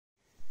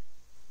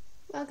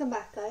Welcome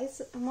back,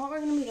 guys, and what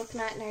we're going to be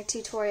looking at in our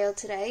tutorial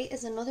today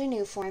is another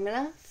new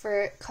formula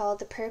called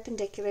the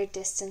perpendicular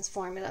distance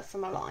formula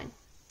from a line.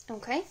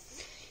 Okay,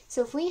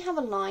 so if we have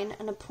a line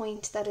and a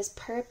point that is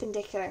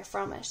perpendicular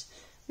from it,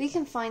 we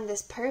can find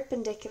this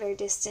perpendicular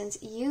distance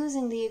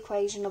using the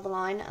equation of a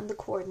line and the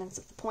coordinates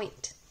of the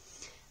point.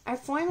 Our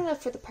formula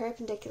for the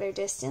perpendicular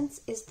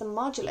distance is the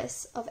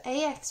modulus of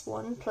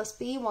ax1 plus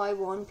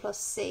by1 plus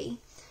c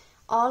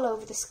all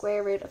over the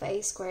square root of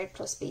a squared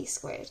plus b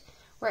squared,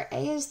 where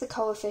a is the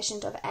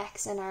coefficient of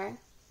x in our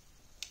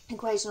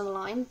equation of the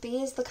line,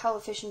 b is the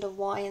coefficient of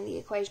y in the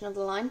equation of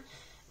the line,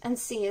 and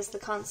c is the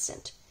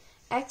constant.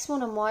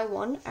 x1 and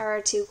y1 are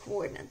our two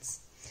coordinates.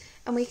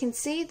 And we can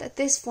see that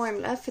this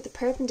formula for the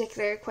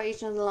perpendicular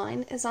equation of the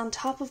line is on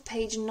top of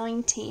page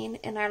 19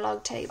 in our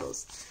log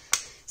tables.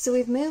 So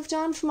we've moved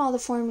on from all the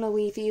formula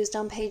we've used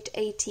on page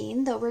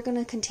 18, though we're going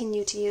to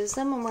continue to use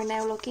them, and we're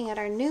now looking at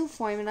our new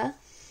formula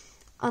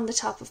on the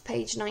top of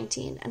page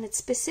 19, and it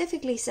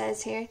specifically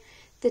says here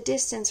the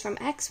distance from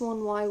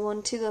x1,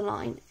 y1 to the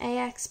line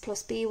ax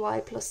plus by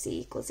plus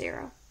c equals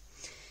 0.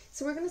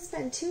 So we're going to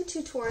spend two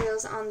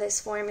tutorials on this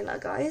formula,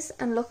 guys,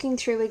 and looking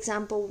through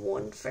example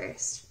 1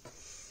 first.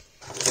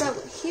 So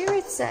here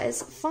it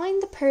says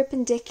find the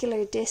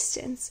perpendicular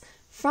distance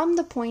from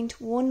the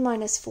point 1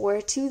 minus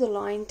 4 to the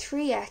line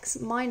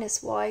 3x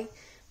minus y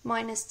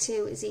minus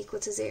 2 is equal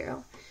to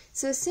 0.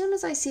 So as soon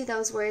as I see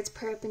those words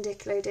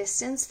perpendicular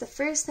distance, the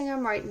first thing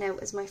I'm writing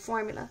out is my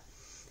formula.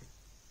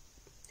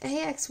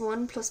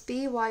 ax1 plus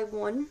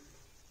by1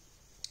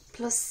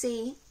 plus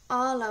c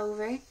all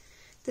over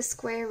the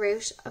square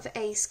root of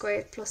a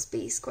squared plus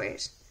b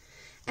squared.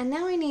 And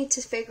now I need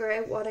to figure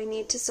out what I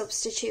need to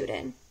substitute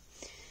in.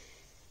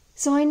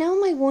 So I know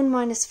my 1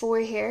 minus 4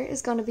 here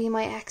is going to be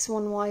my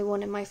x1,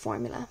 y1 in my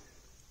formula.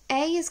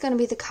 A is going to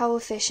be the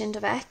coefficient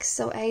of x,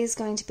 so a is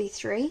going to be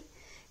 3.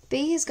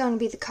 B is going to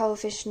be the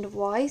coefficient of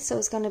y, so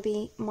it's going to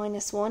be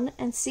minus 1.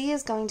 And c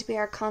is going to be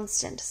our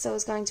constant, so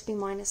it's going to be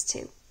minus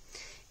 2.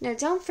 Now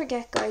don't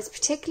forget, guys,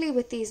 particularly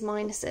with these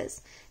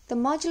minuses, the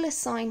modulus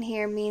sign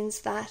here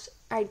means that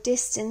our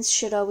distance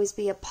should always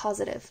be a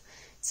positive.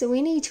 So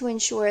we need to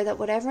ensure that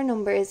whatever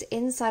number is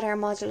inside our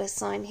modulus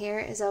sign here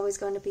is always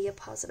going to be a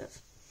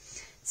positive.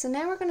 So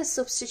now we're going to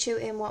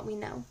substitute in what we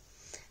know.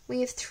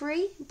 We have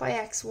 3 by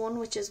x1,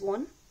 which is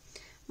 1,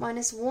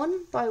 minus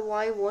 1 by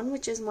y1,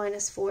 which is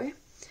minus 4,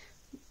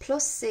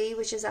 plus c,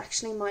 which is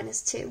actually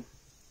minus 2,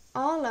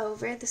 all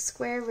over the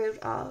square root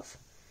of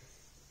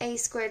a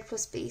squared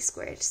plus b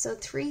squared. So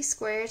 3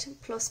 squared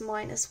plus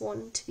minus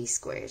 1 to be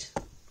squared.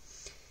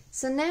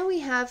 So now we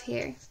have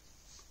here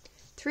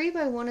 3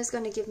 by 1 is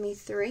going to give me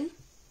 3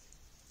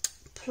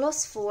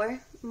 plus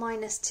 4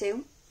 minus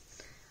 2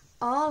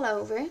 all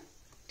over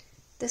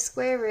the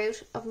square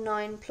root of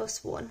 9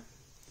 plus 1.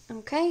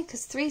 Okay,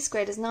 because 3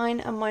 squared is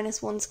 9 and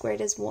minus 1 squared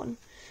is 1.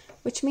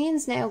 Which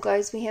means now,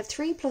 guys, we have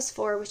 3 plus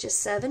 4, which is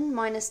 7,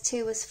 minus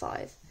 2 is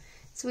 5.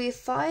 So we have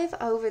 5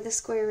 over the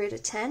square root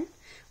of 10,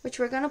 which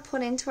we're going to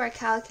put into our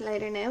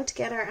calculator now to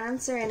get our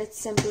answer in its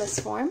simplest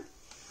form.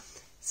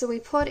 So we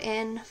put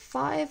in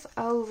 5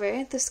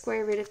 over the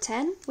square root of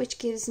 10, which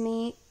gives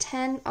me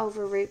 10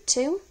 over root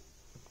 2,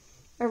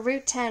 or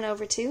root 10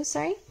 over 2,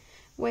 sorry,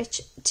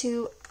 which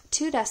to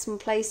 2 decimal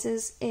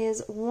places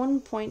is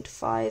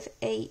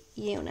 1.58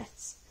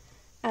 units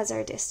as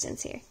our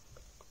distance here.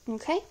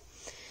 Okay,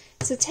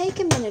 so take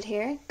a minute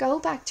here, go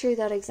back through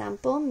that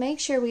example, make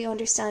sure we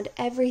understand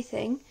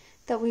everything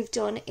that we've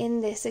done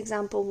in this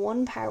example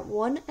 1 part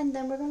 1, and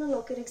then we're going to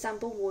look at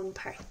example 1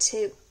 part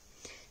 2.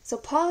 So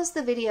pause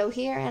the video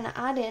here and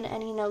add in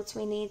any notes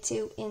we need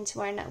to into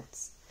our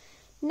notes.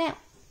 Now,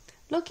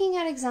 looking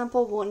at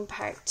example 1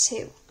 part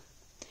 2.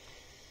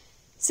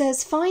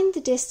 Says find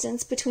the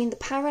distance between the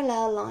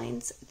parallel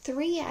lines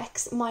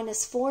 3x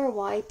minus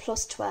 4y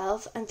plus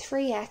 12 and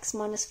 3x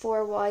minus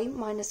 4y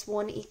minus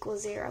 1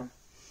 equals 0.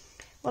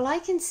 Well, I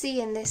can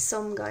see in this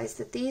sum, guys,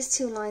 that these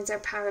two lines are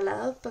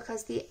parallel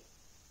because the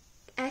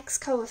x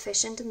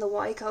coefficient and the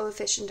y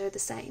coefficient are the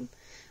same,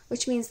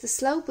 which means the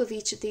slope of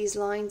each of these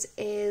lines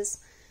is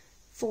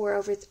 3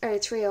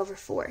 over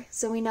 4.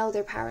 So we know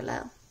they're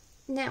parallel.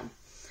 Now,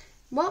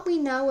 what we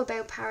know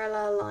about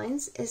parallel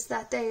lines is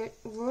that they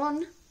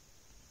run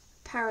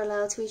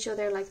parallel to each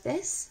other like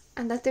this,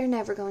 and that they're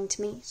never going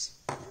to meet.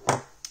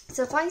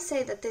 So if I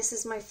say that this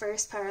is my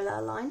first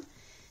parallel line,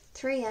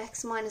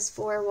 3x minus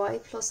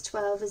 4y plus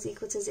 12 is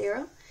equal to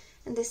 0,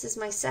 and this is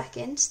my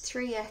second,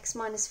 3x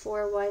minus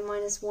 4y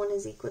minus 1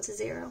 is equal to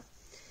 0.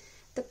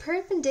 The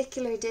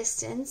perpendicular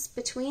distance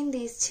between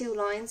these two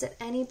lines at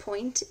any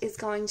point is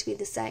going to be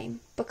the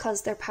same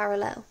because they're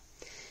parallel.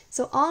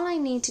 So all I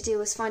need to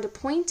do is find a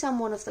point on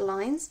one of the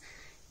lines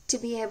to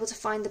be able to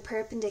find the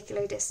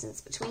perpendicular distance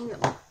between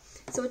them.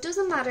 So it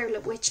doesn't matter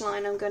which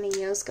line I'm going to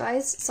use,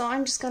 guys, so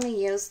I'm just going to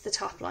use the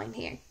top line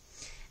here.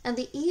 And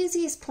the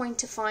easiest point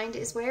to find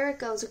is where it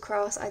goes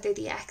across either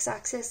the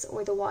x-axis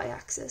or the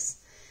y-axis.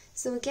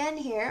 So again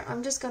here,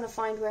 I'm just going to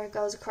find where it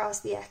goes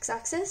across the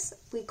x-axis.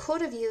 We could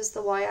have used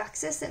the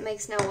y-axis, it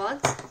makes no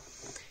odds.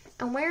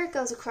 And where it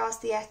goes across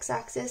the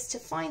x-axis, to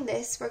find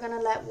this, we're going to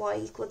let y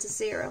equal to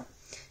 0.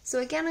 So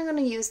again, I'm going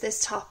to use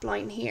this top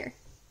line here.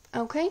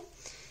 Okay?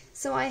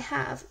 So I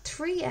have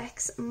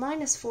 3x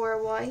minus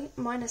 4y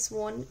minus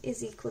 1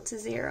 is equal to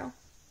 0.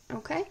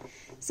 Okay?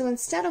 So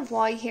instead of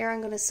y here, I'm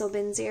going to sub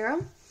in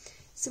 0.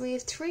 So we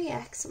have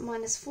 3x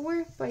minus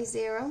 4 by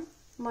 0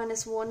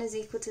 minus 1 is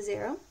equal to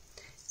 0.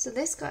 So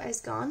this guy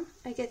is gone.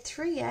 I get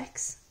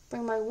 3x,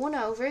 bring my 1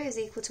 over is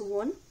equal to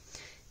 1.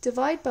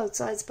 Divide both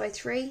sides by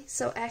 3,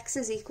 so x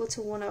is equal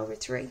to 1 over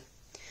 3.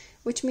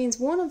 Which means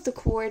one of the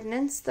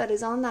coordinates that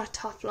is on that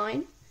top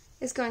line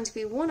is going to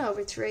be 1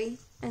 over 3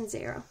 and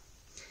 0.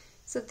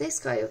 So this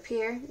guy up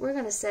here, we're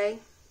going to say,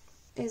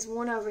 is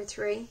 1 over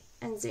 3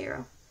 and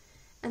 0.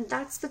 And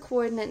that's the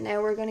coordinate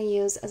now we're going to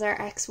use as our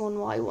x1,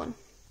 y1.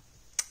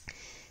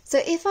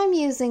 So if I'm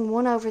using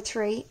 1 over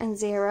 3 and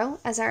 0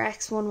 as our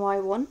x1,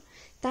 y1,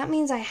 that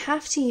means I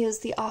have to use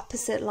the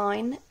opposite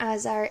line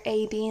as our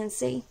a, b and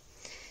c.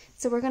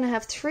 So we're going to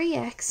have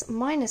 3x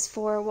minus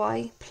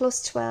 4y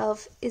plus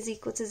 12 is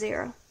equal to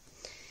 0.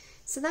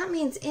 So that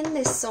means in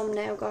this sum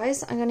now,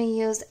 guys, I'm going to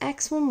use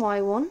x1,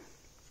 y1.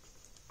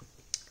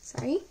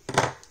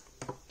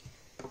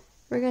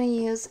 We're going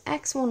to use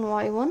x1,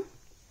 y1.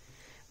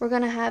 We're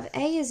going to have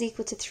a is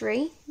equal to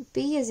 3,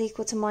 b is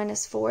equal to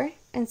minus 4,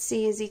 and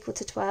c is equal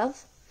to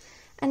 12.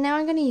 And now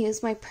I'm going to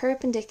use my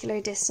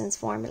perpendicular distance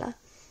formula,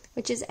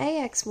 which is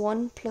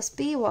ax1 plus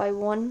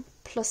by1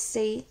 plus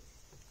c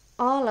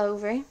all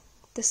over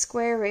the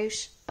square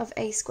root of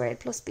a squared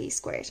plus b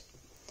squared.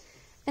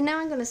 And now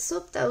I'm going to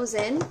sub those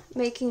in,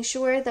 making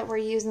sure that we're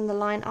using the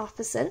line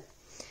opposite.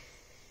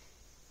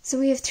 So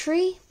we have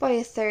 3 by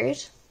a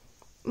third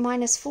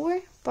minus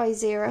 4 by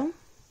 0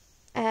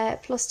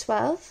 plus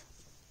 12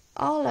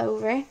 all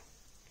over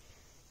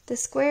the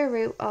square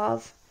root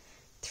of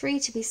 3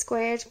 to be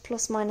squared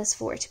plus minus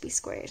 4 to be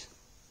squared.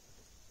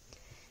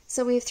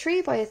 So we have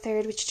 3 by a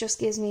third, which just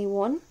gives me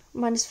 1,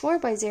 minus 4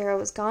 by 0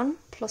 is gone,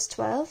 plus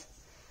 12,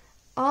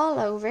 all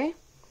over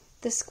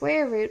the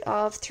square root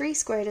of 3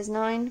 squared is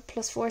 9,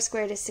 plus 4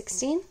 squared is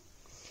 16.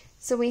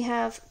 So we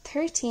have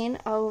 13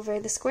 over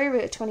the square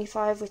root of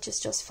 25, which is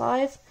just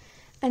 5.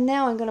 And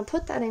now I'm going to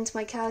put that into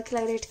my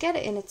calculator to get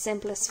it in its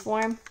simplest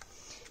form.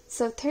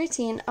 So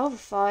 13 over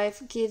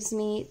 5 gives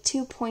me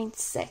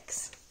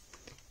 2.6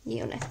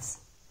 units.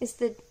 Is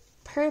the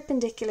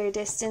perpendicular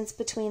distance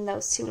between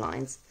those two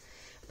lines.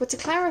 But to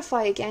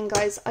clarify again,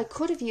 guys, I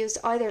could have used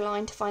either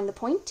line to find the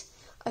point.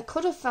 I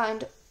could have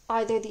found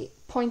either the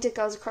point that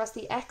goes across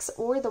the x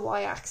or the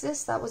y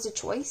axis. That was a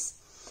choice.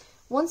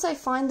 Once I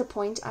find the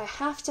point, I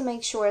have to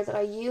make sure that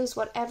I use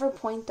whatever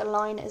point the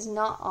line is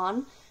not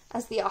on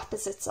as the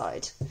opposite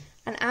side.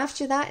 And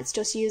after that, it's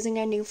just using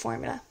our new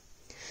formula.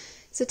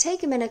 So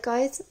take a minute,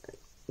 guys,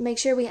 make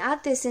sure we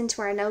add this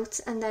into our notes,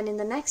 and then in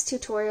the next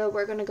tutorial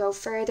we're going to go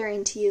further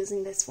into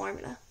using this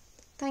formula.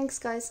 Thanks,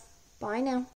 guys. Bye now.